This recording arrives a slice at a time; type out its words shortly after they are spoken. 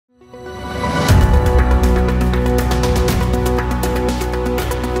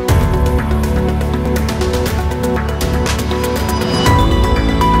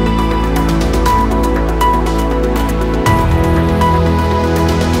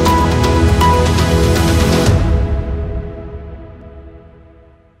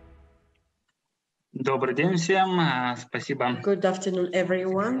Добрый день всем. Спасибо. Good afternoon,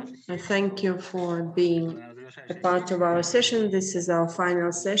 everyone. Thank you for being a part of our session. This is our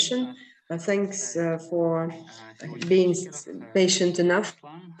final session. Thanks for being patient enough.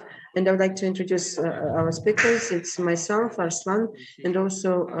 And I would like to introduce our speakers. It's myself, Arslan, and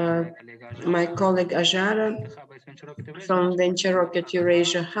also my colleague Azhar from Venture Rocket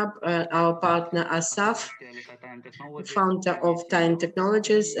Eurasia Hub, our partner Asaf, founder of Kiyan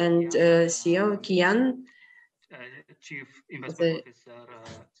Technologies, and CEO Kiyan, Chief Investment Officer,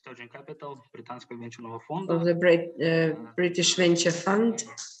 Sturgeon Capital, британского венчурного фонда. Of the British Venture Fund.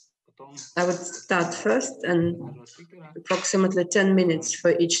 I would start first, and approximately 10 minutes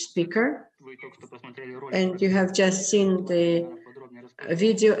for each speaker. And you have just seen the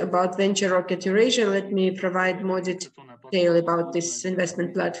video about Venture Rocket Eurasia. Let me provide more detail about this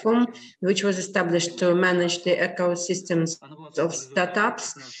investment platform, which was established to manage the ecosystems of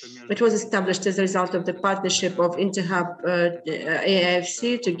startups. It was established as a result of the partnership of InterHub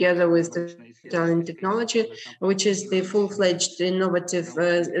AIFC together with the Italian Technology, which is the full-fledged innovative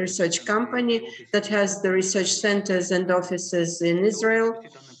research company that has the research centers and offices in Israel.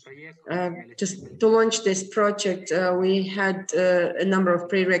 To launch this project, we had a number of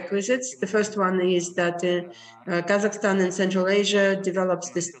prerequisites. The first one is that Kazakhstan and Central Asia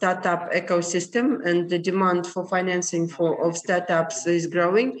develops the startup ecosystem, and the demand for financing of startups is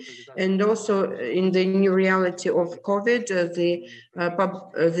growing. And also in the new reality of COVID, the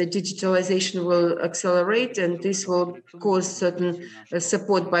digitalization will accelerate, and this will cause certain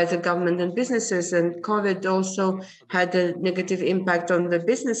support by the government and businesses. And COVID also had a negative impact on the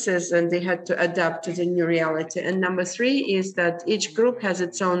businesses, and they had to adapt to the new reality. And number three is that each group has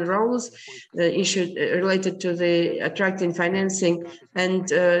its own roles issued related to the attracting financing and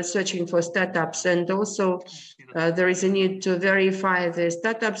searching for startups. And also there is a need to verify the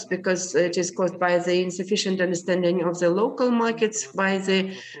startups because it is caused by the insufficient understanding of the local markets by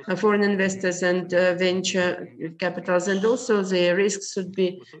the foreign investors and venture capitals. And also the risks should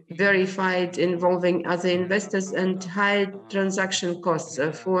be verified involving other investors and high transaction costs.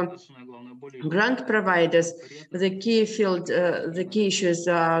 For grant providers, the key issues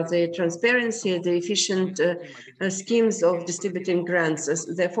are the transparency, the efficient schemes of distributing grants.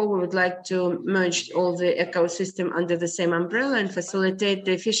 Therefore, we would like to merge all the ecosystem under the same umbrella and facilitate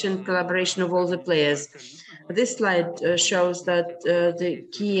the efficient collaboration of all the players. This slide shows that the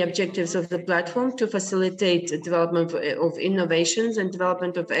key objectives of the platform to facilitate development of innovations and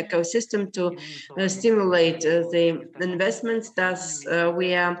development of ecosystem to stimulate the investments. Thus,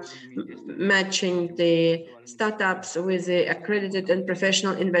 we are matching the startups with the accredited and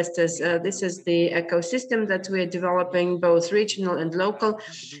professional investors. This is the ecosystem that we are developing, both regional and local,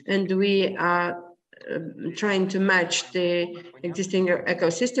 and we are trying to match the existing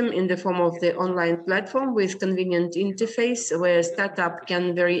ecosystem in the form of the online platform with convenient interface where a startup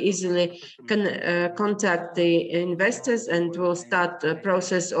can very easily contact the investors and will start a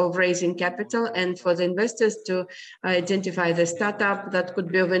process of raising capital, and for the investors to identify the startup that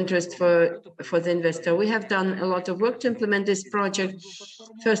could be of interest for the investor. We have done a lot of work to implement this project.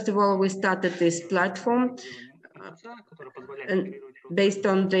 First of all, we started this platform and based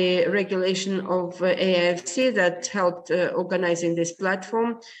on the regulation of AIFC that helped organizing this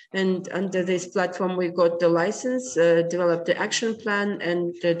platform. And under this platform, we got the license, developed the action plan,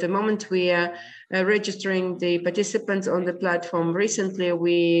 and at the moment we are registering the participants on the platform. Recently,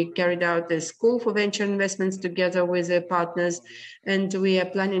 we carried out a school for venture investments together with the partners, and we are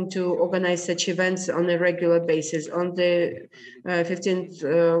planning to organize such events on a regular basis. On the 15th,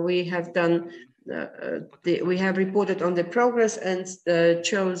 we have done we have reported on the progress and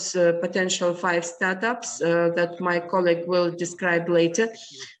chose potential 5 startups that my colleague will describe later.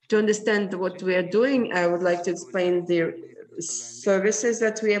 To understand what we are doing, I would like to explain the services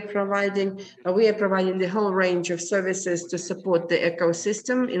that we are providing. We are providing the whole range of services to support the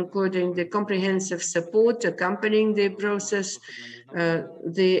ecosystem, including the comprehensive support accompanying the process,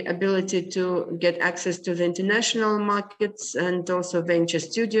 the ability to get access to the international markets, and also venture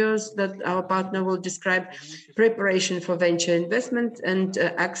studios that our partner will describe, preparation for venture investment, and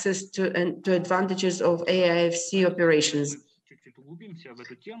access to advantages of AIFC operations.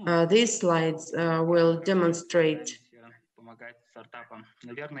 These slides will demonstrate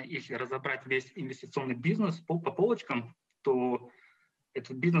Наверное, если разобрать весь инвестиционный бизнес по полочкам, то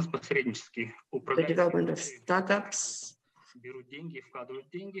этот бизнес посреднический. The development of startups,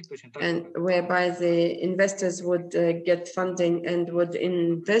 and whereby the investors would get funding and would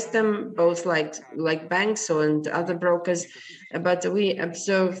invest them, both like banks and other brokers. But we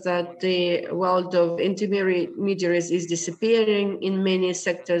observe that the world of intermediaries is disappearing in many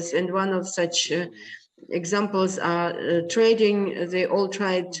sectors, and one of such examples are trading. They all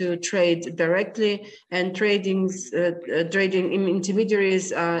try to trade directly, and trading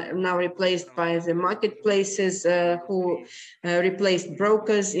intermediaries are now replaced by the marketplaces who replaced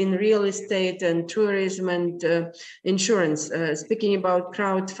brokers in real estate and tourism and insurance. Speaking about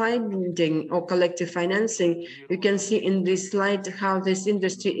crowdfunding or collective financing, you can see in this slide how this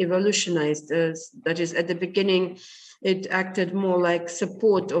industry evolutionized. That is, at the beginning, it acted more like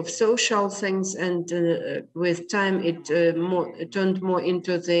support of social things, and with time, it turned more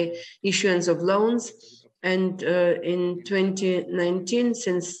into the issuance of loans. And in 2019,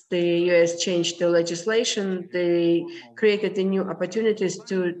 since the US changed the legislation, they created the new opportunities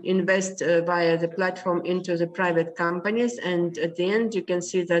to invest via the platform into the private companies. And at the end, you can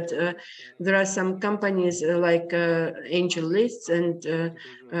see that there are some companies like Angel Lists and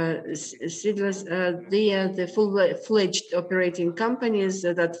Seedless. They are the full-fledged operating companies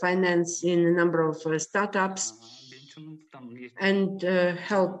that finance in a number of startups and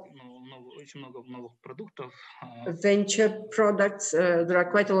help venture products. There are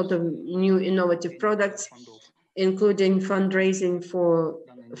quite a lot of new innovative products, including fundraising for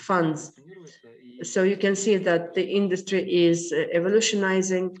funds. So you can see that the industry is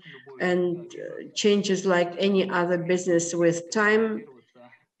evolutionizing and changes like any other business with time.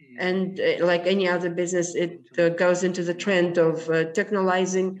 And like any other business, it goes into the trend of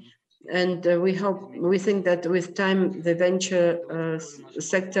technologizing. And we think that with time, the venture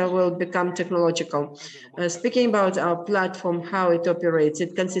sector will become technological. Speaking about our platform, how it operates,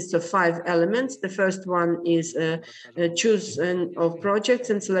 it consists of 5 elements. The first one is choose of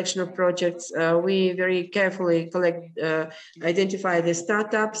projects and selection of projects. We very carefully identify the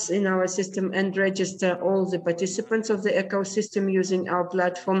startups in our system and register all the participants of the ecosystem using our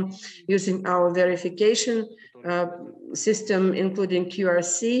platform, using our verification system, including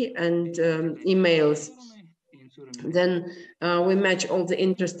QRC and emails. Then we match all the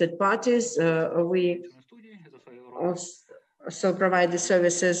interested parties. We also provide the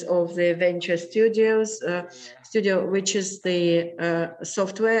services of the venture studio, which is the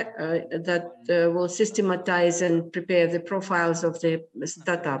software that will systematize and prepare the profiles of the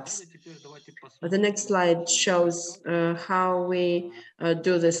startups. The next slide shows how we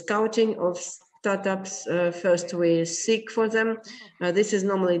do the scouting of startups. First, we seek for them. This is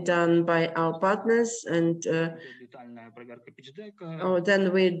normally done by our partners, and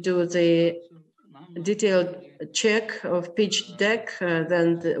then we do the detailed check of pitch deck.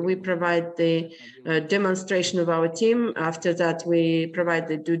 Then we provide the demonstration of our team. After that, we provide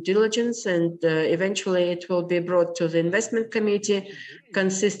the due diligence, and eventually it will be brought to the investment committee,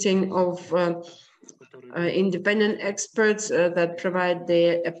 consisting of independent experts that provide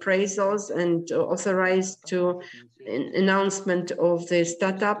the appraisals and authorize to announcement of the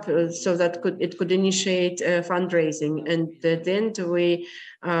startup so that it could initiate fundraising. And at the end, we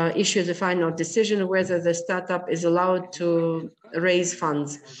issue the final decision whether the startup is allowed to raise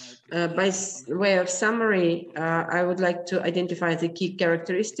funds. By way of summary, I would like to identify the key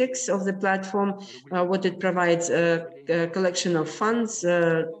characteristics of the platform, what it provides: a collection of funds,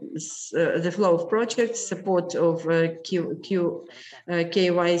 the flow of projects, support of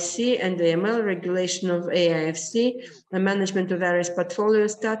KYC and AML, regulation of AIFC, management of various portfolio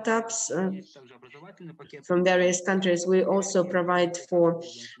startups from various countries. We also provide for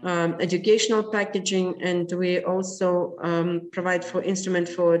educational packaging, and we also provide for instrument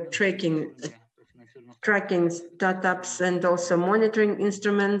for tracking startups and also monitoring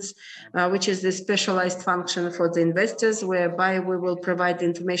instruments, which is the specialized function for the investors, whereby we will provide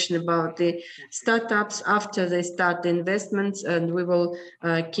information about the startups after they start the investments, and we will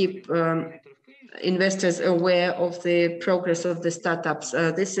keep investors aware of the progress of the startups.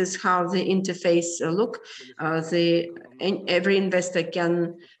 This is how the interface look. Every investor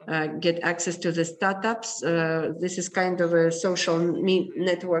can get access to the startups. This is kind of a social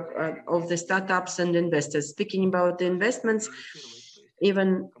network of the startups and investors. Speaking about the investments,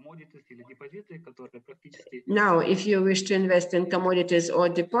 even now, if you wish to invest in commodities or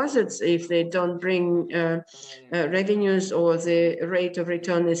deposits, if they don't bring revenues or the rate of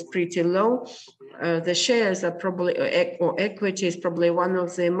return is pretty low, the shares are probably, or equity is probably one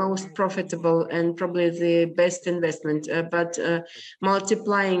of the most profitable and probably the best investment. But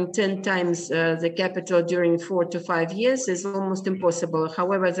multiplying 10 times the capital during 4 to 5 years is almost impossible.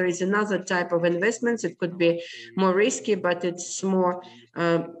 However, there is another type of investments. It could be more risky, but it's more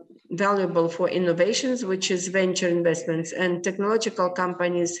valuable for innovations, which is venture investments. And technological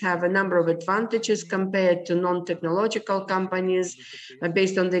companies have a number of advantages compared to non-technological companies.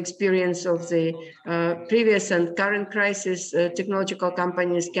 Based on the experience of the previous and current crisis, technological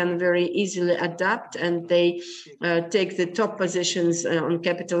companies can very easily adapt, and they take the top positions on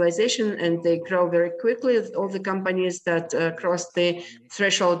capitalization, and they grow very quickly. All the companies that cross the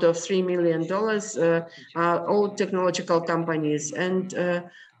threshold of $3 million are all technological companies. And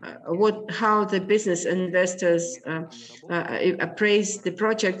how the business investors appraise the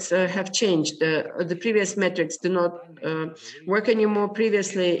projects have changed. The previous metrics do not work anymore.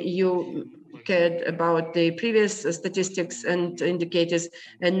 Previously, you cared about the previous statistics and indicators,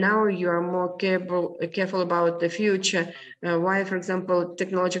 and now you are more careful about the future. Why, for example,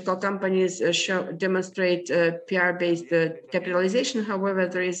 technological companies demonstrate PR-based capitalization. However,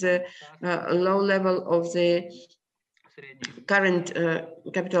 there is a low level of the current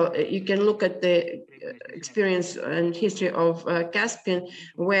capital. You can look at the experience and history of Caspian,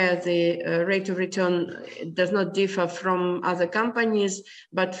 where the rate of return does not differ from other companies,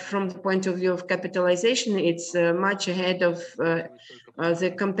 but from the point of view of capitalization, it's much ahead of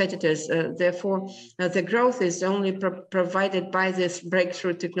the competitors. Therefore, the growth is only provided by these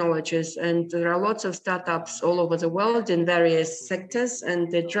breakthrough technologies. And there are lots of startups all over the world in various sectors,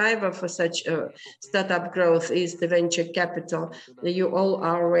 and the driver for such startup growth is the venture capital. You all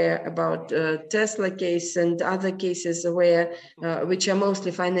are aware about Tesla case and other cases where which are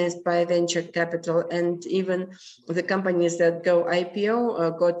mostly financed by venture capital, and even the companies that go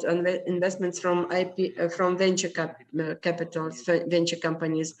IPO got investments from venture capitals, venture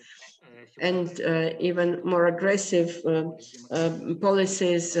companies, and even more aggressive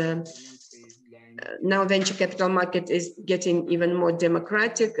policies. Now venture capital market is getting even more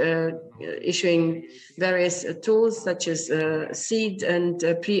democratic, issuing various tools such as seed and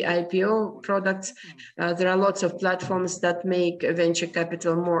pre-IPO products. There are lots of platforms that make venture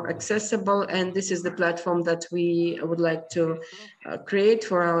capital more accessible, and this is the platform that we would like to create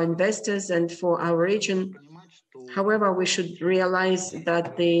for our investors and for our region. However, we should realize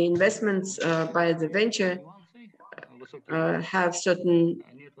that the investments by the venture have certain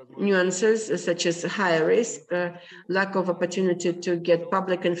nuances, such as higher risk, lack of opportunity to get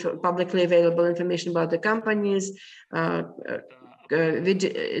publicly available information about the companies.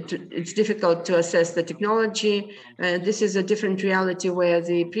 It's difficult to assess the technology. This is a different reality where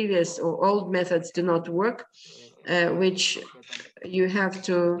the previous or old methods do not work, which you have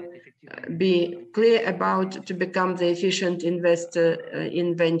to be clear about to become the efficient investor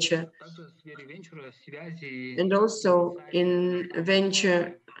in venture. And also in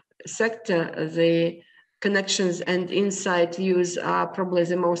venture sector, the connections and insight views are probably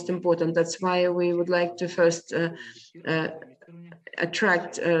the most important. That's why we would like to first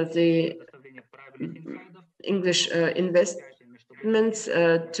attract the English investments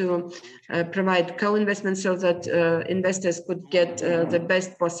to provide co-investments so that investors could get the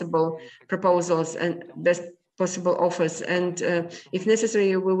best possible proposals and best possible offers. And if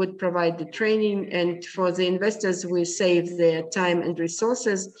necessary, we would provide the training, and for the investors, we save their time and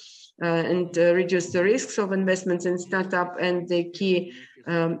resources and reduce the risks of investments in startup. And the key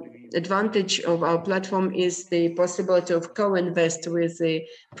advantage of our platform is the possibility of co-invest with the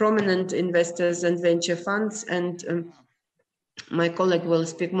prominent investors and venture funds. And my colleague will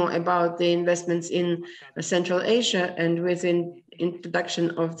speak more about the investments in Central Asia, and within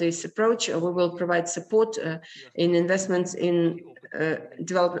introduction of this approach, we will provide support in investments in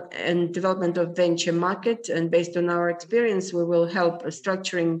development of venture market. And based on our experience, we will help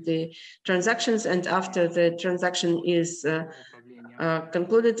structuring the transactions. And after the transaction is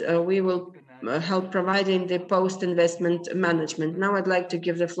concluded, we will help providing the post-investment management. Now I'd like to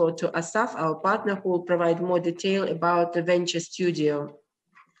give the floor to Asaf, our partner, who will provide more detail about the venture studio.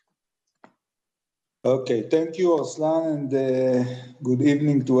 Okay, thank you, Arslan, and good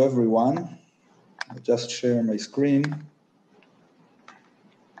evening to everyone. I'll just share my screen.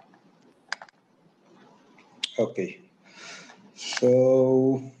 Okay,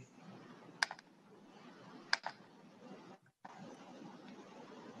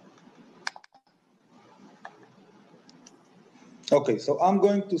 so I'm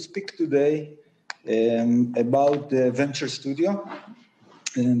going to speak today about the venture studio.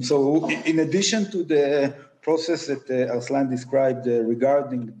 And so in addition to the process that Arslan described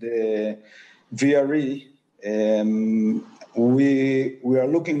regarding the VRE, we are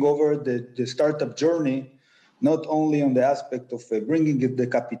looking over the startup journey, not only on the aspect of bringing the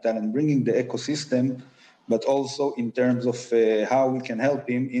capital and bringing the ecosystem, but also in terms of how we can help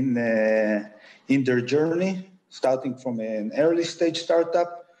him in their journey, starting from an early stage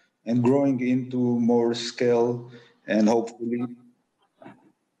startup and growing into more scale and hopefully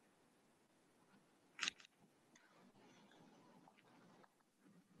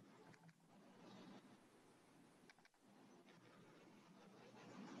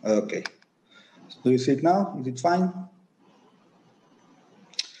okay. Do you see it now? Is it fine?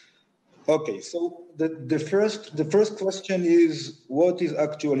 Okay, so the first question is, what is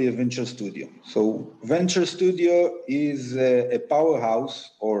actually a venture studio? So venture studio is a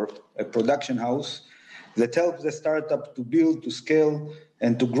powerhouse or a production house that helps the startup to build, to scale,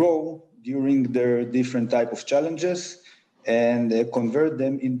 and to grow during their different type of challenges and convert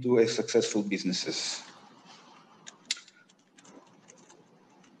them into a successful businesses.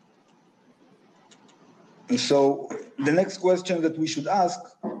 So the next question that we should ask,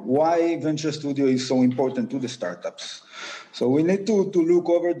 why venture studio is so important to the startups? So we need to look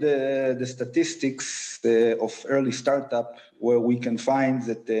over the statistics of early startup, where we can find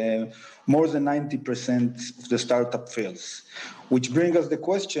that more than 90% of the startup fails, which brings us the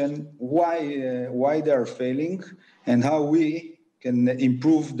question, why they are failing and how we can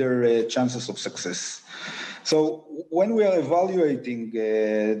improve their chances of success. So when we are evaluating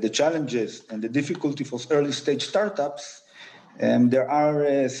the challenges and the difficulty for early stage startups, there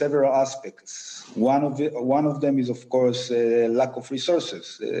are several aspects. One of them is, of course, lack of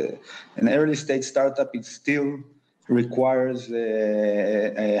resources. An early stage startup, it still requires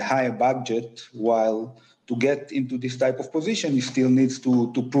a higher budget, while to get into this type of position, he still needs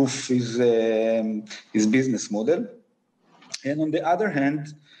to prove his business model. And on the other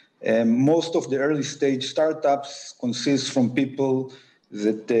hand, most of the early stage startups consist from people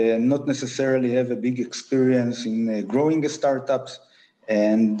that not necessarily have a big experience in growing a startup,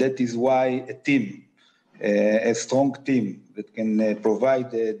 and that is why a team, a strong team that can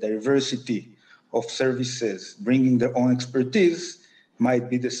provide a diversity of services, bringing their own expertise, might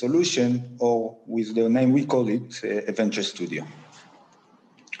be the solution, or with the name we call it, a venture studio.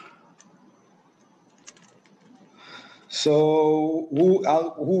 So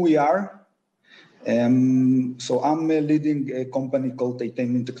who we are? So I'm leading a company called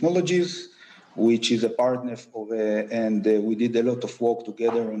Titanium Technologies, which is a partner of, and we did a lot of work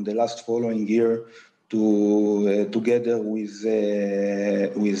together in the last following year together with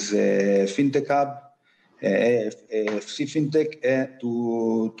Fintech Hub, AFC Fintech,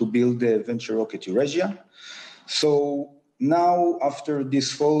 to build the venture Rocket Eurasia. So now, after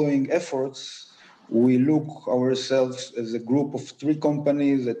these following efforts, we look ourselves as a group of 3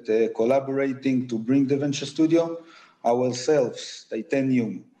 companies that are collaborating to bring the venture studio. Ourselves,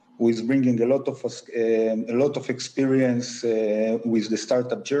 Titanium, who is bringing a lot of experience with the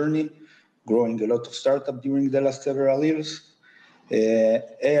startup journey, growing a lot of startup during the last several years.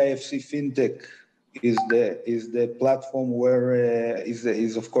 AIFC Fintech is the platform where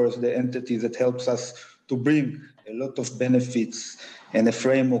is of course the entity that helps us to bring a lot of benefits and a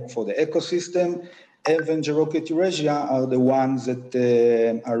framework for the ecosystem. And Venture Rocket Eurasia are the ones that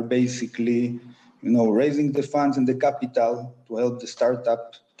are basically, raising the funds and the capital to help the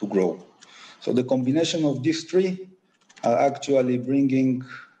startup to grow. So the combination of these 3 are actually bringing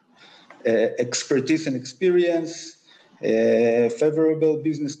expertise and experience, favorable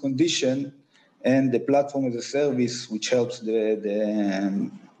business condition, and the platform as a service, which helps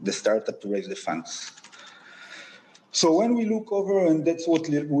the startup to raise the funds. So when we look over, and that's what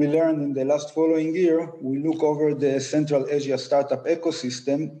we learned in the last following year, we look over the Central Asia startup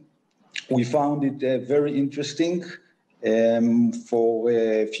ecosystem. We found it very interesting for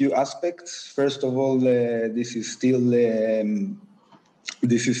a few aspects. First of all, this is still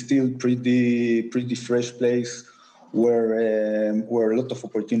pretty fresh place where a lot of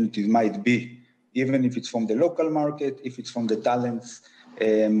opportunities might be, even if it's from the local market, if it's from the talents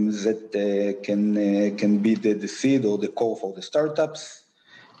that can be the seed or the core for the startups.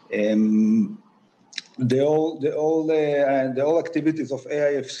 The all activities of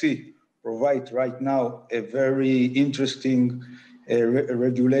AIFC provide right now a very interesting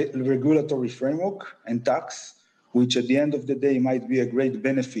regulatory framework and tax, which at the end of the day might be a great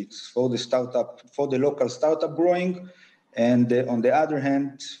benefit for the startup, for the local startup growing, and on the other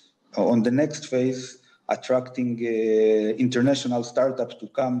hand, on the next phase, attracting international startups to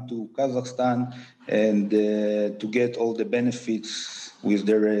come to Kazakhstan and to get all the benefits with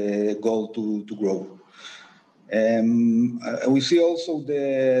their goal to grow. We see also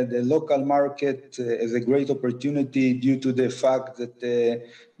the local market as a great opportunity due to the fact that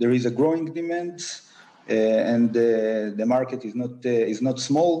there is a growing demand and the market is not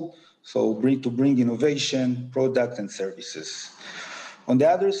small, so to bring innovation, product, and services. On the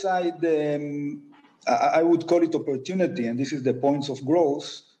other side, I would call it opportunity, and this is the points of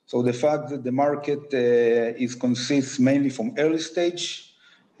growth. So the fact that the market consists mainly from early stage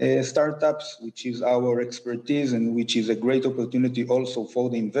startups, which is our expertise and which is a great opportunity also for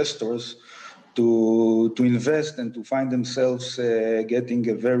the investors to invest and to find themselves getting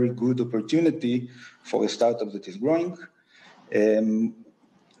a very good opportunity for a startup that is growing.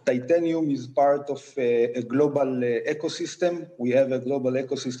 Titanium is part of a global ecosystem. We have a global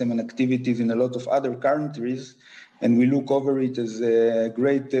ecosystem and activities in a lot of other countries, and we look over it as a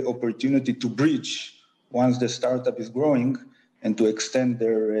great opportunity to bridge once the startup is growing and to extend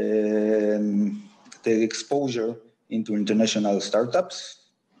their exposure into international startups.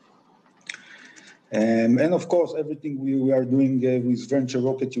 And of course, everything we are doing with Venture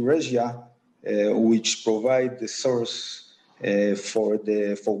Rocket Eurasia, which provide the source for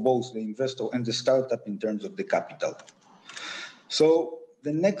both the investor and the startup in terms of the capital. So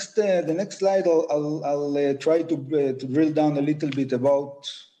the next slide, I'll try to drill down a little bit about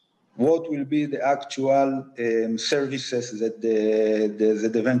what will be the actual services that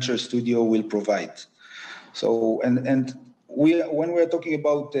the Venture Studio will provide. So when we're talking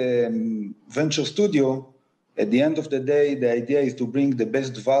about Venture Studio, at the end of the day, the idea is to bring the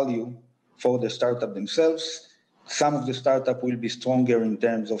best value for the startup themselves. Some of the startup will be stronger in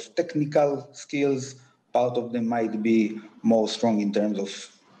terms of technical skills. Part of them might be more strong in terms of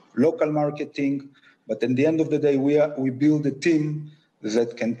local marketing. But at the end of the day, we build a team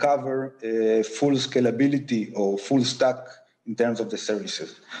that can cover full scalability or full stack in terms of the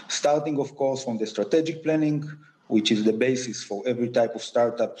services. Starting, of course, from the strategic planning, which is the basis for every type of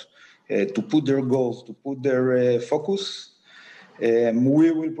startup to put their goals, to put their focus.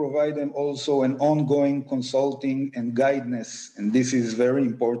 We will provide them also an ongoing consulting and guidance, and this is very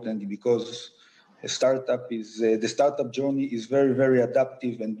important because the startup journey is very, very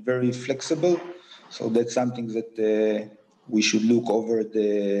adaptive and very flexible. So that's something that we should look over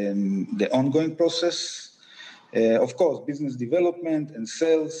the ongoing process. Of course, business development and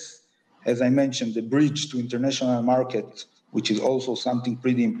sales, as I mentioned, the bridge to international market, which is also something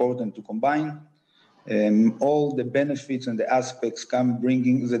pretty important to combine. All the benefits and the aspects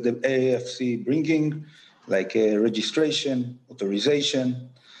bringing that the AIFC bringing, like registration, authorization,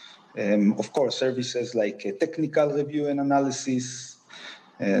 of course, services like technical review and analysis.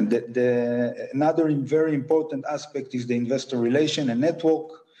 Another very important aspect is the investor relation and network.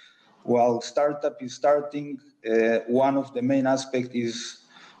 While startup is starting, one of the main aspects is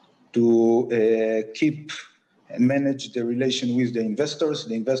to keep and manage the relation with the investors.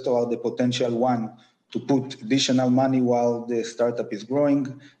 The investors are the potential one to put additional money while the startup is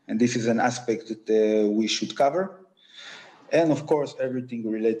growing. And this is an aspect that we should cover. And of course, everything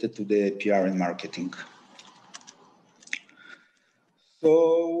related to the PR and marketing.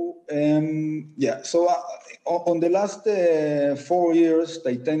 So, on the last 4 years,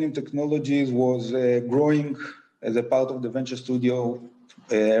 Titanium Technologies was growing as a part of the Venture Studio,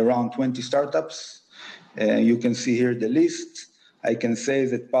 around 20 startups. You can see here the list. I can say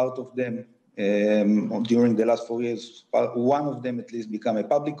that part of them, during the last 4 years, one of them at least became a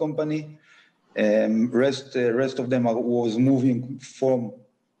public company. Rest of them was moving from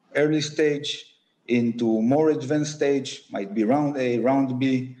early stage into more advanced stage, might be round A, round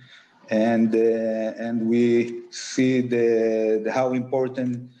B, and we see how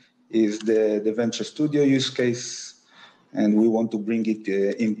important is the Venture Studio use case, and we want to bring it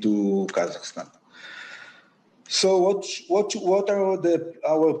into Kazakhstan. So what are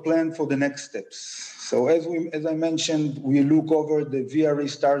our plan for the next steps? So as I mentioned, we look over the VRE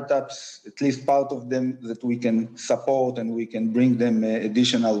startups, at least part of them that we can support and we can bring them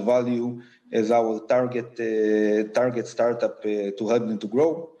additional value as our target startup to help them to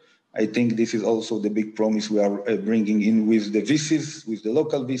grow. I think this is also the big promise we are bringing in with the VCs, with the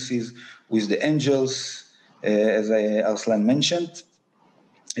local VCs, with the angels, as Arslan mentioned.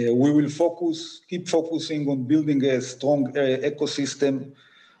 We will keep focusing on building a strong ecosystem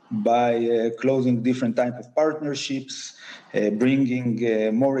by closing different types of partnerships,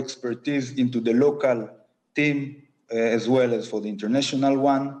 bringing more expertise into the local team, as well as for the international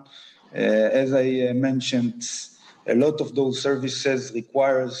one. As I mentioned, a lot of those services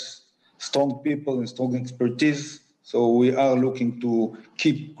requires strong people and strong expertise. So we are looking to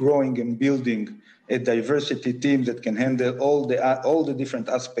keep growing and building a diversity team that can handle all the different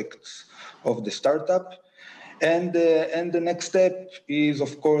aspects of the startup. And the next step is,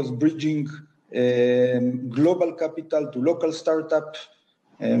 of course, bridging global capital to local startup.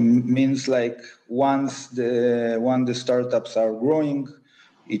 Means like once the startups are growing,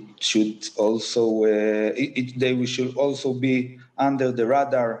 it should also they should also be under the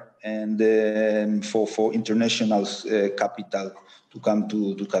radar and for international capital to come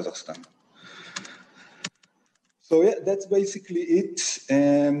to Kazakhstan. So yeah, that's basically it.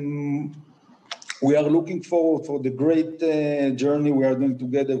 We are looking forward for the great journey we are doing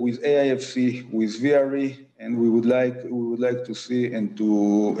together with AIFC, with VRE, and we would like to see and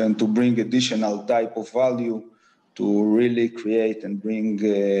to bring additional type of value to really create and bring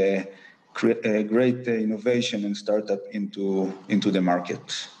great innovation and startup into the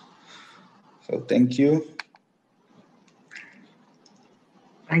market. So thank you.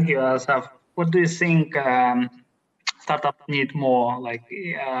 Thank you, Asaf. What do you think startups need more, like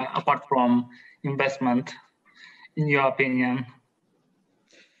apart from investment, in your opinion?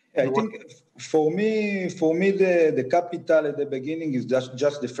 I think for me, the capital at the beginning is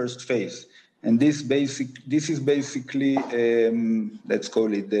just the first phase, and this is basically let's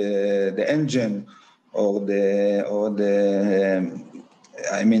call it the engine or the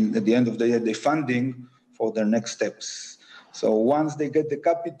I mean at the end of the year the funding for their next steps. So once they get the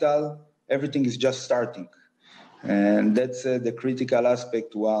capital, everything is just starting. And that's the critical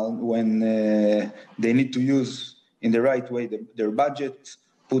aspect when they need to use in the right way their budget,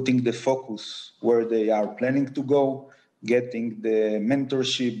 putting the focus where they are planning to go, getting the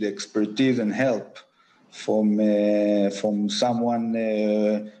mentorship, the expertise and help from someone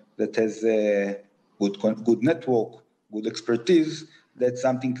that has a good network, good expertise. That's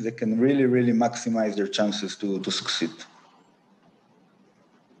something that can really, really maximize their chances to succeed.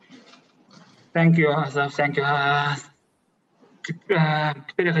 Thank you, Azhar. Thank you.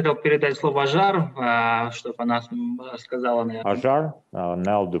 Теперь я хотел передать слово Ажар, чтобы она сказала, наверное. Azhar,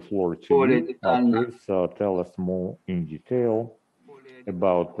 now the floor to you. Please tell us more in detail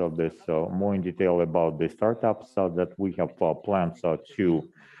about this, the startups that we have plans to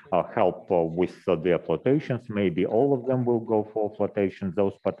help with their flotations. Maybe all of them will go for flotations,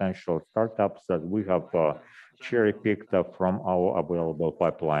 those potential startups that we have cherry-picked from our available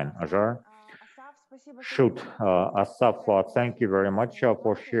pipeline. Azhar? Shoot, Asaf, thank you very much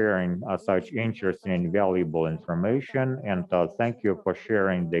for sharing such interesting and valuable information, and thank you for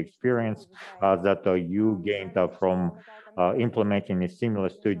sharing the experience that you gained from implementing a similar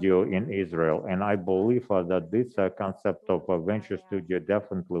studio in Israel. And I believe that this concept of a venture studio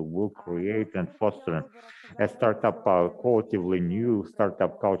definitely will create and foster a startup, qualitatively new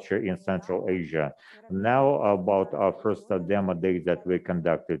startup culture in Central Asia. Now about our first demo days that we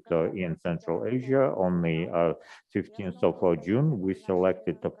conducted in Central Asia on the 15th of June, we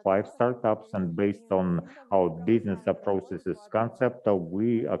selected 5 startups, and based on our business processes concept,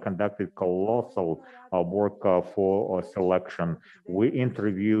 we conducted colossal work for selection. We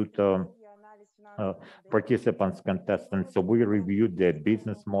interviewed participants, contestants, so we reviewed their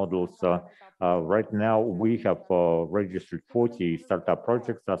business models. Right now, we have registered 40 startup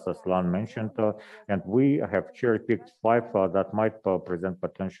projects, as Arslan mentioned, and we have cherry-picked 5 that might present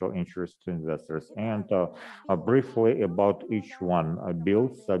potential interest to investors. And briefly about each one.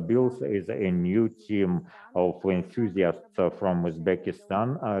 Bills is a new team of enthusiasts from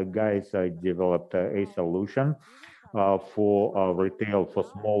Uzbekistan. Guys developed a solution for retail, for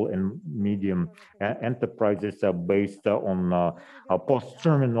small and medium enterprises based on post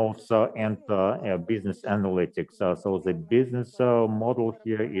terminals and business analytics. So the business model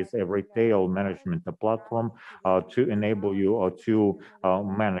here is a retail management platform to enable you to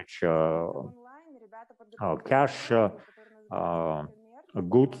manage cash,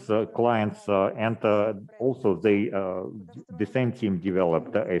 goods, clients, and also the same team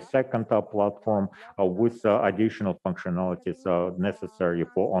developed a second platform with additional functionalities necessary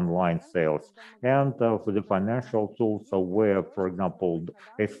for online sales. And for the financial tools, where, for example,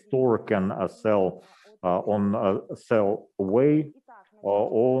 a store can sell sell away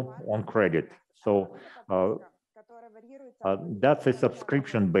or on credit. So that's a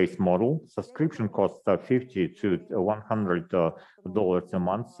subscription-based model. Subscription costs $50 to $100 a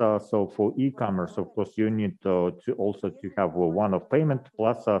month. So for e-commerce, of course, you need to also have one-off payment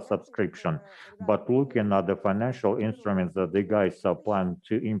plus a subscription. But looking at the financial instruments that the guys plan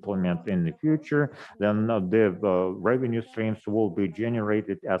to implement in the future, then the revenue streams will be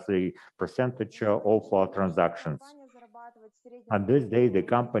generated as a percentage of transactions. At this day, the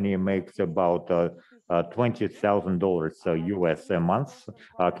company makes about $20,000 US a month.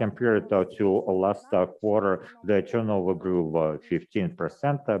 Compared to last quarter, the turnover grew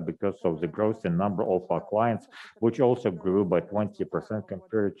 15% because of the growth in number of clients, which also grew by 20%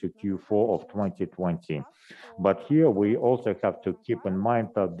 compared to Q4 of 2020. But here we also have to keep in mind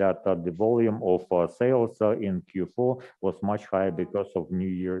that the volume of sales in Q4 was much higher because of New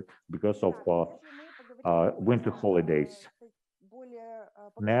Year, because of winter holidays.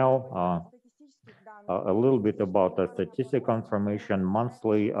 Now, a little bit about the statistical information.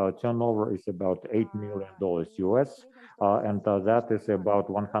 Monthly turnover is about $8 million US, and that is about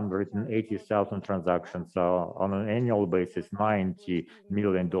 180,000 transactions. On an annual basis, $90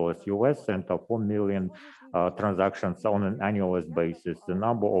 million US, and 4 million transactions on an annual basis. The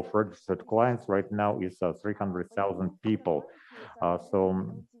number of registered clients right now is 300,000 people.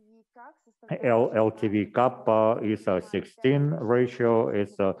 So LTV cap is a 16 ratio.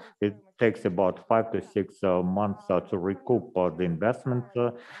 It takes about 5 to 6 months to recoup the investment.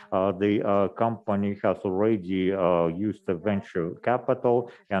 The company has already used the venture capital,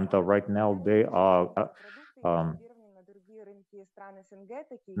 and right now they are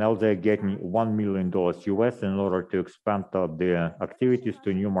now they're getting $1 million US in order to expand their activities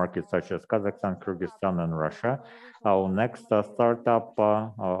to new markets such as Kazakhstan, Kyrgyzstan, and Russia. Our next startup,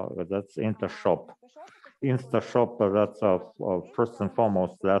 that's InstaShop. InstaShop, that's first and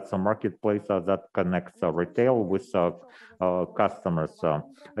foremost, that's a marketplace that connects retail with customers.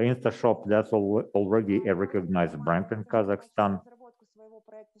 InstaShop, that's already a recognized brand in Kazakhstan.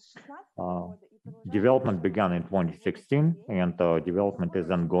 Development began in 2016, and development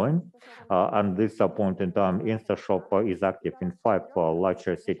is ongoing. At this point in time, InstaShop is active in 5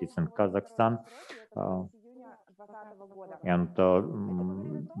 larger cities in Kazakhstan. And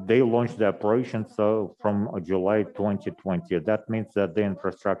they launched the operations from July 2020. That means that the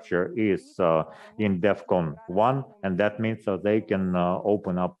infrastructure is in DEFCON 1, and that means they can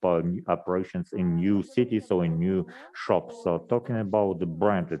open up operations in new cities or in new shops. Talking about the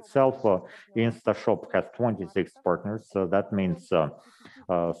brand itself, InstaShop has 26 partners. So that means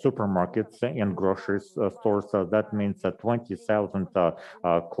supermarkets and grocery stores. That means 20,000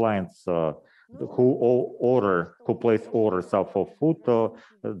 clients who place orders for food.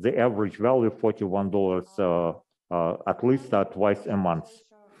 The average value $41 at least twice a month.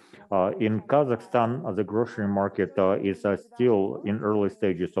 In Kazakhstan, the grocery market is still in early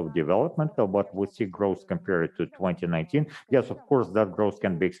stages of development, but we see growth compared to 2019. Yes, of course, that growth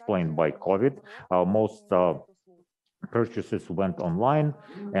can be explained by COVID. Most purchases went online,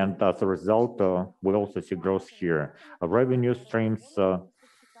 and as a result, we also see growth here. Revenue streams,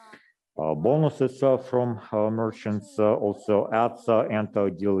 bonuses from merchants, also ads and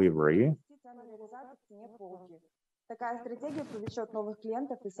delivery. Такая стратегия привлечет новых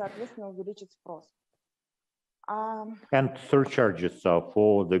клиентов и, соответственно, увеличит спрос. And surcharges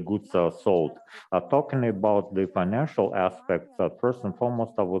for the goods sold. Talking about the financial aspects, first and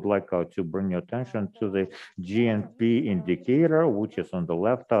foremost, I would like to bring your attention to the GNP indicator, which is on the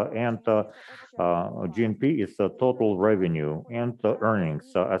left, and GNP is total revenue and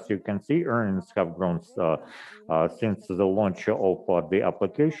earnings. As you can see, earnings have grown since the launch of the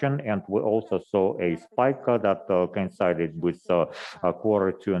application, and we also saw a spike that coincided with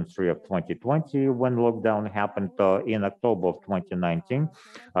quarter 2 and 3 of 2020 when lockdown happened. In October of 2019,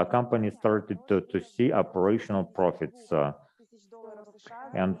 company started to see operational profits,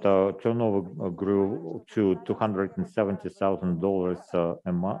 and turnover grew to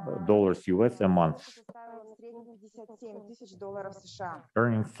 $270,000 US a month.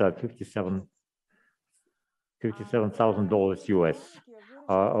 Earnings $57,000 US.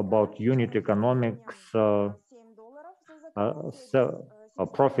 About unit economics,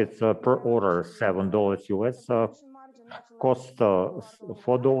 profits per order $7 US, cost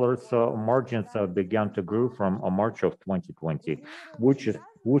 $4. Margins began to grow from March of 2020, which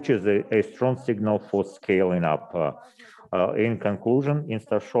is a strong signal for scaling up. In conclusion,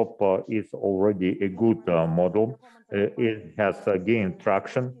 InstaShop is already a good model. It has gained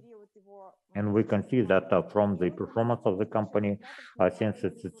traction. And we can see that from the performance of the company since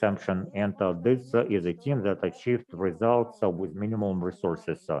its inception. And this is a team that achieved results with minimum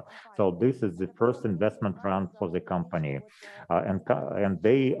resources. So this is the first investment round for the company. And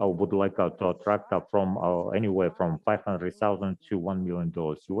they would like to attract from anywhere from $500,000 to $1 million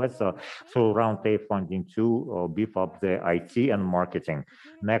US. So round A funding to beef up the IT and marketing.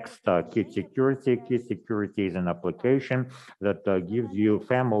 Next, Kid Security. Kid Security is an application that gives you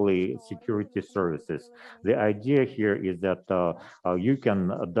family security services. The idea here is that you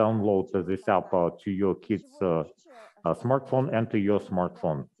can download this app to your kid's smartphone and to your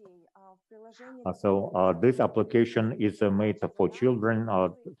smartphone. So this application is made for children.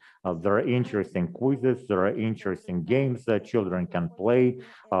 There are interesting quizzes, there are interesting games that children can play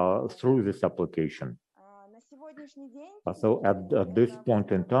through this application. So at this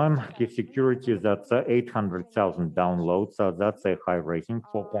point in time, Key Security, that's 800,000 downloads. That's a high rating,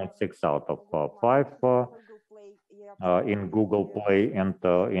 4.6 out of 5 in Google Play and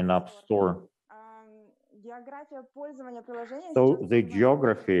in App Store. So the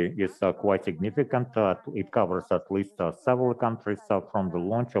geography is quite significant. It covers at least several countries. From the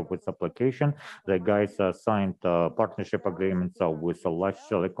launch of its application, the guys signed partnership agreements with large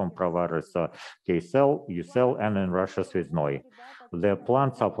telecom providers KCell, UCell, and in Russia, Swissnoi. The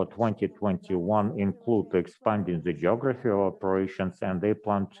plans for 2021 include expanding the geography of operations, and they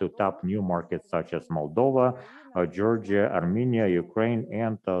plan to tap new markets such as Moldova, Georgia, Armenia, Ukraine,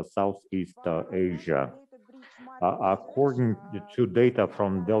 and Southeast Asia. According to data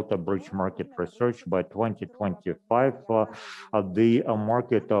from Delta Bridge Market Research, by 2025, the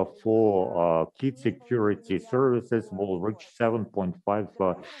market for key security services will reach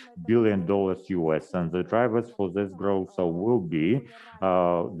 $7.5 billion US, and the drivers for this growth will be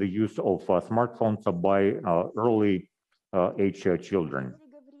the use of smartphones by early age children.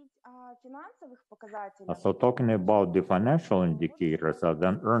 So talking about the financial indicators,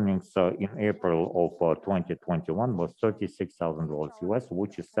 then earnings in April of 2021 was $36,000 US,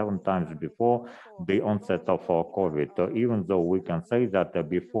 which is 7 times before the onset of COVID. Even though we can say that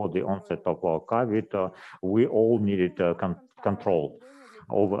before the onset of COVID, we all needed control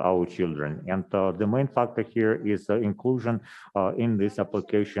over our children. And the main factor here is inclusion in this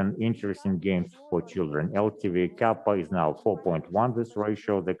application, interest in games for children. LTV cap is now 4.1, this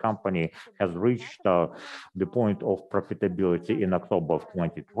ratio. The company has reached the point of profitability in October of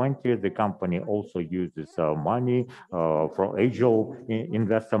 2020. The company also uses money from angel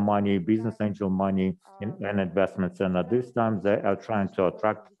investor money, business angel money and investments. And at this time, they are trying to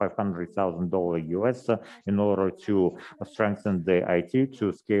attract $500,000 US in order to strengthen the IT,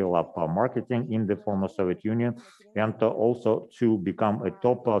 to scale up marketing in the former Soviet Union, and also to become a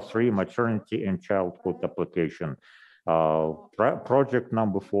top 3 maternity and childhood application. Project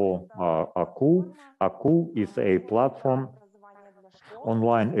number 4, AKU. AKU is a platform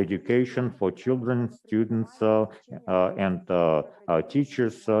online education for children, students, and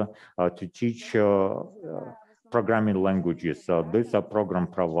teachers to teach programming languages. This program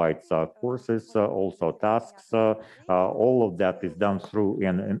provides courses, also tasks. All of that is done through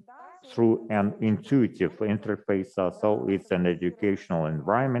an intuitive interface. So it's an educational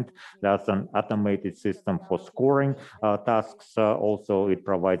environment. That's an automated system for scoring tasks. Also, it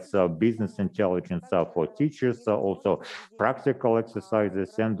provides business intelligence for teachers, also practical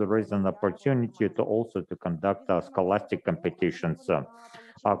exercises, and there is an opportunity to also to conduct scholastic competitions.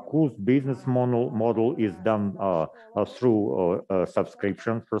 AKU's business model is done through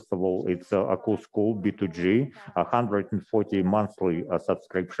subscription. First of all, it's AKU School B2G, 140 monthly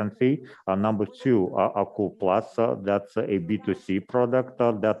subscription fee. Number 2, AKU Plus, that's a B2C product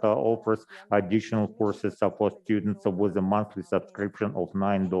that offers additional courses for students with a monthly subscription of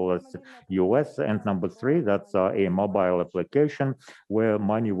 $9 US. And number 3, that's a mobile application where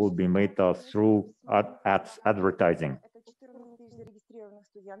money will be made through advertising.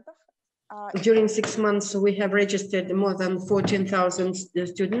 During 6 months, we have registered more than 14,000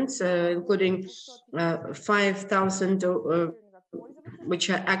 students, including 5,000 which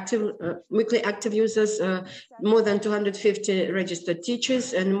are active, weekly active users, more than 250 registered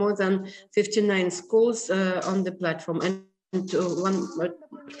teachers, and more than 59 schools on the platform. And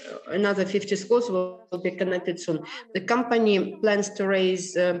another 50 schools will be connected soon. The company plans to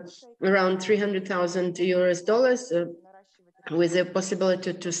raise around $300,000 with the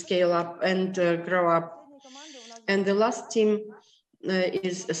possibility to scale up and grow up. And the last team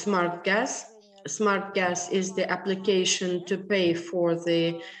is Smart Gas. Smart Gas is the application to pay for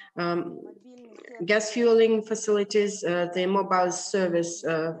the gas fueling facilities, the mobile service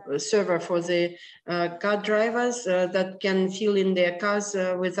server for the car drivers that can fuel in their cars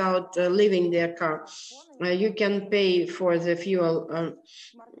without leaving their car. You can pay for the fuel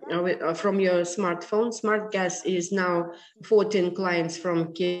from your smartphone. Smart Gas is now 14 clients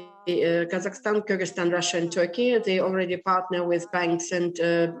from Kazakhstan, Kyrgyzstan, Russia, and Turkey. They already partner with banks and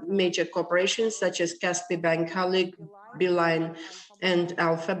major corporations such as Kaspi Bank, Halyk, Beeline, and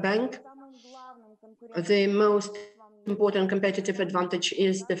Alpha Bank. The most important competitive advantage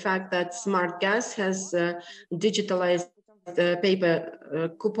is the fact that Smart Gas has digitalized paper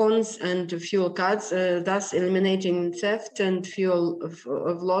coupons and fuel cards, thus eliminating theft and fuel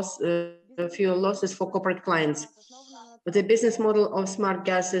losses for corporate clients. The business model of Smart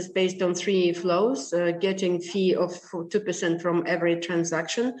Gas is based on 3 flows, getting fee of 2% from every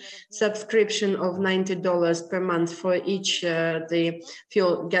transaction, subscription of $90 per month for each the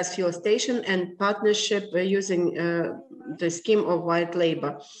gas fuel station, and partnership using the scheme of white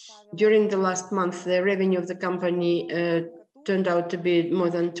labor. During the last month, the revenue of the company turned out to be more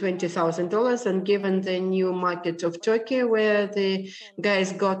than $20,000. And given the new market of Turkey, where the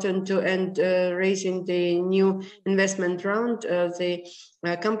guys got into and raising the new investment round, the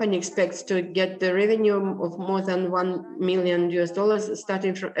company expects to get the revenue of more than $1 million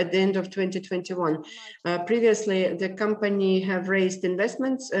starting from at the end of 2021. Previously, the company have raised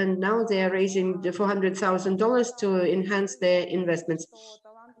investments, and now they are raising the $400,000 to enhance their investments.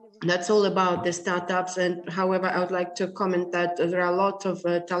 That's all about the startups. And however, I would like to comment that there are a lot of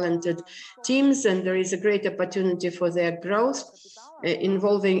talented teams, and there is a great opportunity for their growth,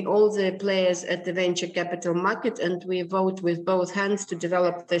 involving all the players at the venture capital market. And we vote with both hands to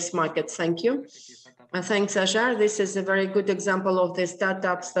develop this market. Thank you. Thanks, Azhar. This is a very good example of the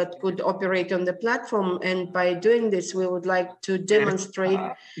startups that could operate on the platform. And by doing this, we would like to demonstrate.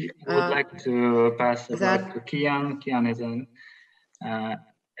 We would like to pass the word to Kiyan. Kiyan is an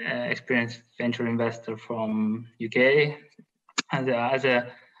experienced venture investor from UK, as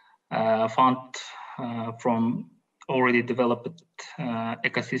a fund from already developed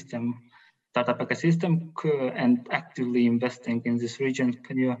ecosystem, startup ecosystem, and actively investing in this region.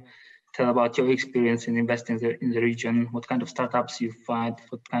 Can you tell about your experience in investing in the region? What kind of startups you find?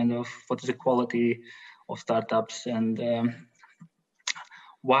 What is the quality of startups, and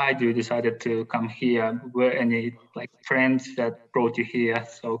why do you decided to come here? Were any friends that brought you here?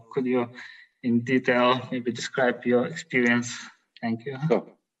 So could you, in detail, maybe describe your experience? Thank you. Sure.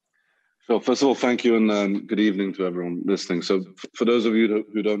 So first of all, thank you, and good evening to everyone listening. So for those of you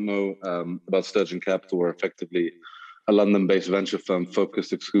who don't know about Sturgeon Capital, we're effectively a London-based venture firm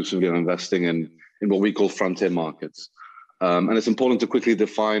focused exclusively on investing in what we call frontier markets. And it's important to quickly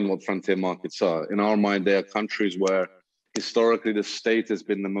define what frontier markets are. In our mind, they are countries where historically the state has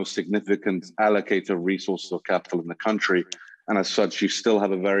been the most significant allocator of resources or capital in the country. And as such, you still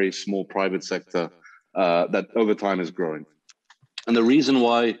have a very small private sector that over time is growing. And the reason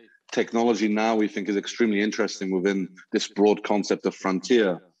why technology now we think is extremely interesting within this broad concept of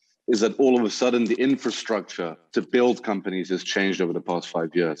frontier is that all of a sudden the infrastructure to build companies has changed over the past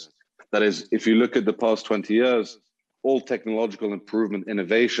 5 years. That is, if you look at the past 20 years, all technological improvement,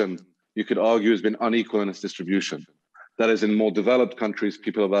 innovation, you could argue has been unequal in its distribution. That is, in more developed countries,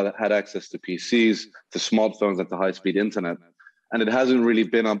 people have had access to PCs, to smartphones, and to high-speed internet. And it hasn't really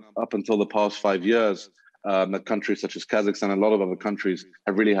been up until the past 5 years that countries such as Kazakhstan and a lot of other countries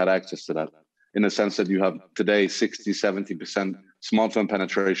have really had access to that, in the sense that you have today 60, 70% smartphone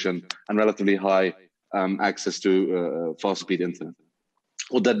penetration and relatively high access to fast-speed internet.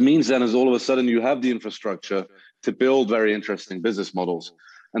 What that means then is all of a sudden you have the infrastructure to build very interesting business models.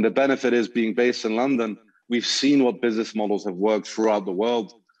 And the benefit is, being based in London, we've seen what business models have worked throughout the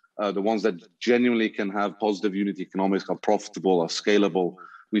world. The ones that genuinely can have positive unit economics, are profitable, are scalable.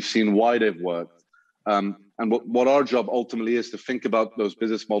 We've seen why they've worked. And what our job ultimately is to think about those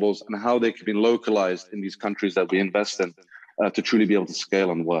business models and how they can be localized in these countries that we invest in to truly be able to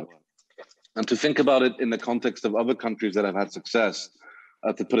scale and work. And to think about it in the context of other countries that have had success,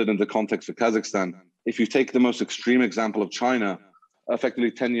 to put it into context for Kazakhstan, if you take the most extreme example of China,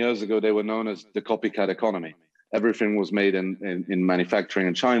 effectively 10 years ago, they were known as the copycat economy. Everything was made in manufacturing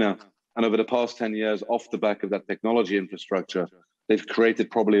in China. And over the past 10 years, off the back of that technology infrastructure, they've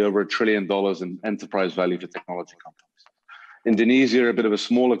created probably over $1 trillion in enterprise value for technology companies. Indonesia, a bit of a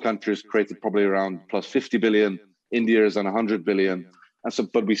smaller country, has created probably around plus 50 billion. India is on 100 billion. And so,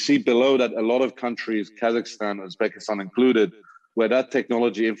 but we see below that a lot of countries, Kazakhstan, Uzbekistan included, where that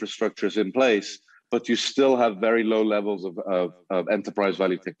technology infrastructure is in place, but you still have very low levels of enterprise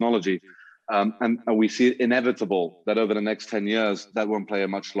value technology. And we see it inevitable that over the next 10 years, that won't play a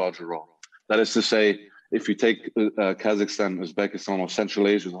much larger role. That is to say, if you take Kazakhstan, Uzbekistan, or Central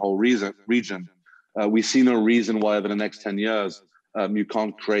Asia, the whole region, we see no reason why over the next 10 years, you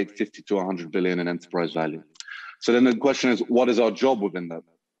can't create 50 to 100 billion in enterprise value. So then the question is, what is our job within that?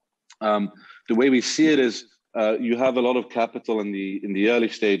 The way we see it is, you have a lot of capital in the early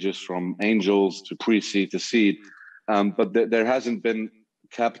stages, from angels to pre-seed to seed, but there hasn't been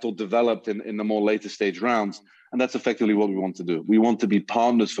capital developed in the more later stage rounds, and that's effectively what we want to do. We want to be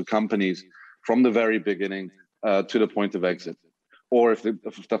partners for companies from the very beginning to the point of exit, or if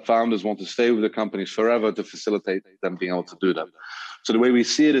the founders want to stay with the companies forever, to facilitate them being able to do that. So the way we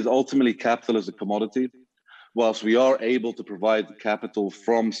see it is, ultimately capital is a commodity. Whilst we are able to provide capital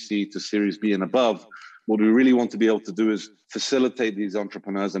from C to Series B and above, what we really want to be able to do is facilitate these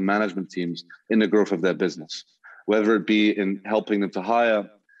entrepreneurs and management teams in the growth of their business, whether it be in helping them to hire,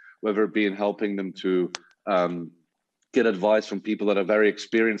 whether it be in helping them to get advice from people that are very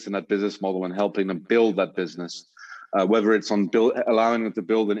experienced in that business model and helping them build that business, whether it's on allowing them to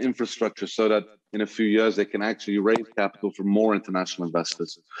build an infrastructure so that in a few years they can actually raise capital from more international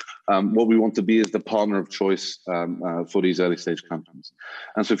investors. What we want to be is the partner of choice for these early stage companies.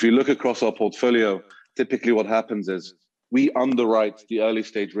 And so if you look across our portfolio, typically what happens is we underwrite the early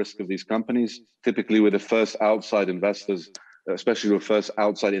stage risk of these companies, typically with the first outside investors, especially with first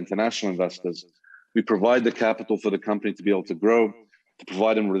outside international investors. We provide the capital for the company to be able to grow, to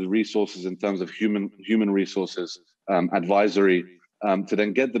provide them with resources in terms of human resources, advisory, to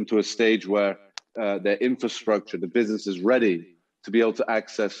then get them to a stage where their infrastructure, the business is ready to be able to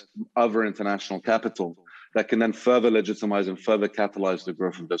access other international capital that can then further legitimize and further catalyze the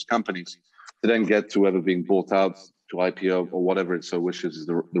growth of those companies, to then get to whether being bought out to IPO or whatever it so wishes is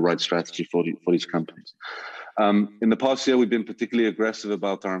the right strategy for these companies. In the past year, we've been particularly aggressive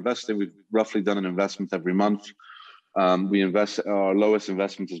about our investing. We've roughly done an investment every month. Our lowest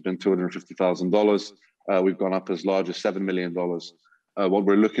investment has been $250,000. We've gone up as large as $7 million. What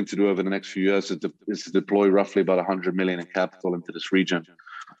we're looking to do over the next few years is to deploy roughly about 100 million in capital into this region,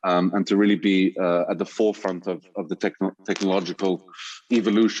 and to really be at the forefront of the technological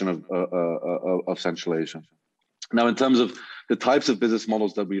evolution of Central Asia. Now, in terms of the types of business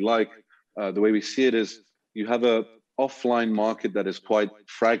models that we like, the way we see it is you have an offline market that is quite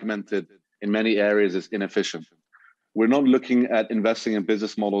fragmented, in many areas is inefficient. We're not looking at investing in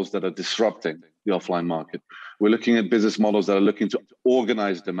business models that are disrupting the offline market. We're looking at business models that are looking to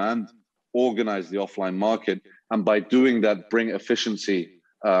organize demand, organize the offline market, and by doing that, bring efficiency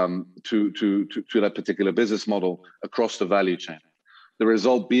to that particular business model across the value chain. The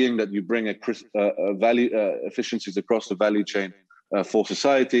result being that you bring efficiencies across the value chain for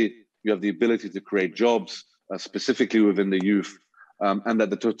society. You have the ability to create jobs, specifically within the youth, and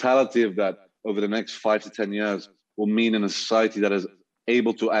that the totality of that over the next 5 to 10 years will mean in a society that is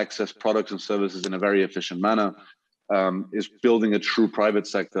able to access products and services in a very efficient manner, is building a true private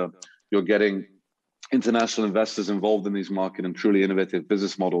sector. You're getting international investors involved in these markets and truly innovative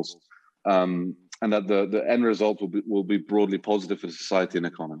business models, and that the end result will be broadly positive for society and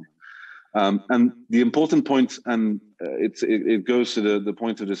economy. And the important point, and it goes to the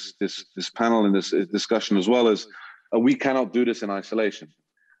point of this panel and this discussion as well, is we cannot do this in isolation.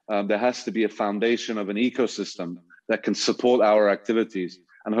 There has to be a foundation of an ecosystem that can support our activities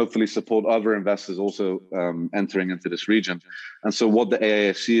and hopefully support other investors also entering into this region. And so what the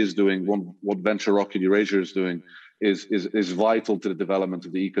AIFC is doing, what Venture Rocket Eurasia is doing, is vital to the development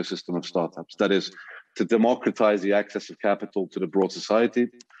of the ecosystem of startups. That is, to democratize the access of capital to the broad society,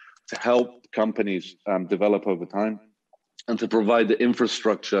 to help companies develop over time, and to provide the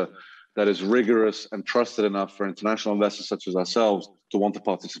infrastructure that is rigorous and trusted enough for international investors such as ourselves to want to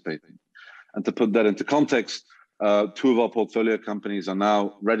participate in. And to put that into context, 2 of our portfolio companies are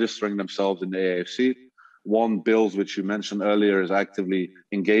now registering themselves in the AIFC. One, Bills, which you mentioned earlier, is actively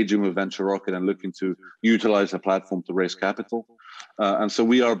engaging with Venture Rocket and looking to utilize the platform to raise capital. And so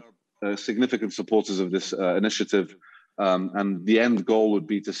we are significant supporters of this initiative. And the end goal would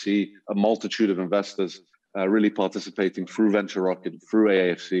be to see a multitude of investors really participating through Venture Rocket, through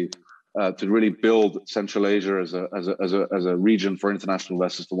AIFC, to really build Central Asia as a region for international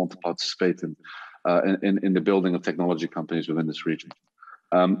investors to want to participate in the building of technology companies within this region.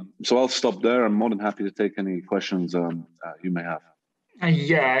 So I'll stop there. I'm more than happy to take any questions you may have.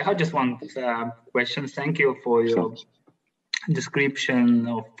 Yeah, I have just one question. Thank you for your description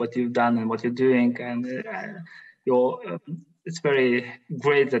of what you've done and what you're doing, and it's very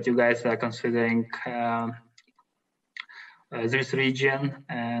great that you guys are considering this region,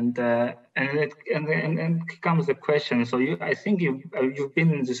 and comes the question. So I think you've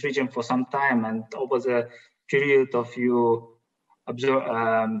been in this region for some time, and over the period of you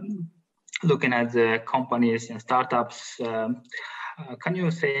looking at the companies and startups, can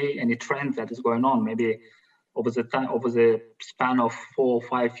you say any trend that is going on? Maybe over the span of 4 or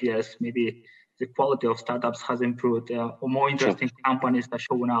 5 years, maybe the quality of startups has improved, or more interesting companies are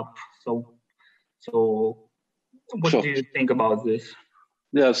showing up. So what do you think about this?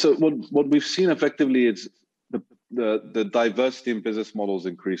 Yeah, so what we've seen effectively is the diversity in business models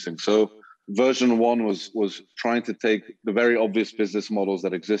increasing. So version 1 was trying to take the very obvious business models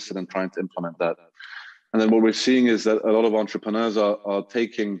that existed and trying to implement that. And then what we're seeing is that a lot of entrepreneurs are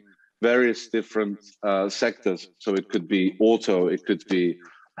taking various different sectors. So it could be auto, it could be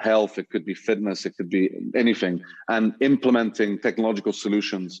health, it could be fitness, it could be anything, and implementing technological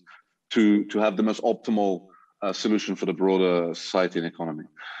solutions to have the most optimal solution for the broader society and economy.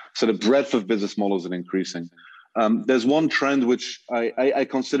 So the breadth of business models is increasing. There's one trend which I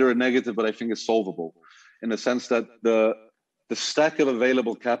consider a negative, but I think is solvable, in the sense that the stack of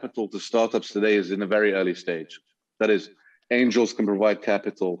available capital to startups today is in a very early stage. That is, angels can provide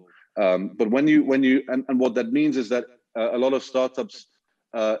capital. But and what that means is that a lot of startups,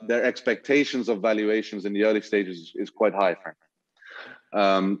 their expectations of valuations in the early stages is quite high, frankly.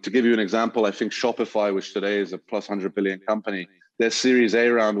 To give you an example, I think Shopify, which today is a plus 100 billion company, their Series A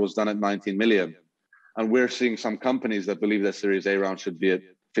round was done at 19 million. And we're seeing some companies that believe their Series A round should be at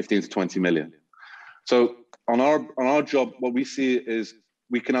 15 to 20 million. So on our job, what we see is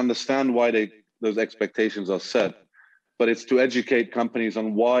we can understand why those expectations are set, but it's to educate companies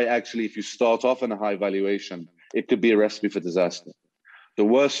on why actually, if you start off in a high valuation, it could be a recipe for disaster. The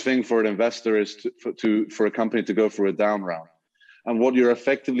worst thing for an investor is for a company to go through a down round. And what you're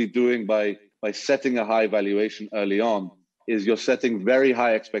effectively doing by setting a high valuation early on is you're setting very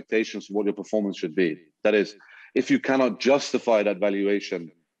high expectations for what your performance should be. That is, if you cannot justify that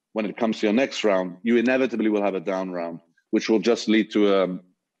valuation when it comes to your next round, you inevitably will have a down round, which will just lead to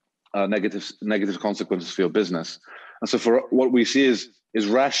negative consequences for your business. And so for what we see is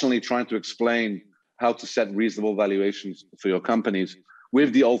rationally trying to explain how to set reasonable valuations for your companies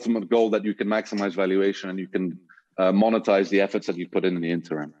with the ultimate goal that you can maximize valuation and you can monetize the efforts that you put in the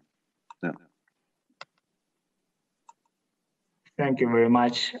interim. Yeah. Thank you very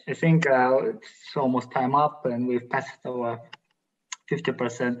much. I think it's almost time up and we've passed our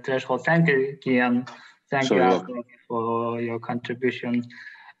 50% threshold. Thank you, Kiyan. Thank you, Asaf, for your contribution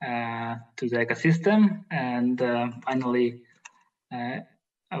to the ecosystem. And finally, I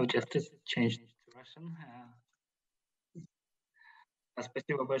will just change to Russian.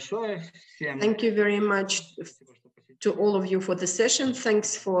 Thank you very much to all of you for the session.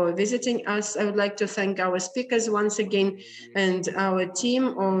 Thanks for visiting us. I would like to thank our speakers once again and our team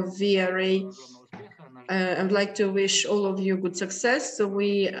of VRA. I would like to wish all of you good success. So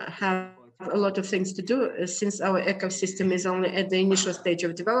we have a lot of things to do since our ecosystem is only at the initial stage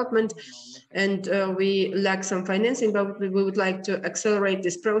of development and we lack some financing, but we would like to accelerate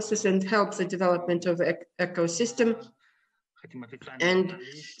this process and help the development of ecosystem. And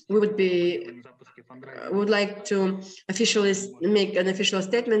we would like to officially make an official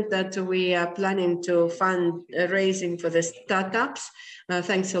statement that we are planning to fund raising for the startups.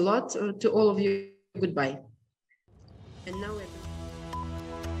 Thanks a lot to all of you. Goodbye. And now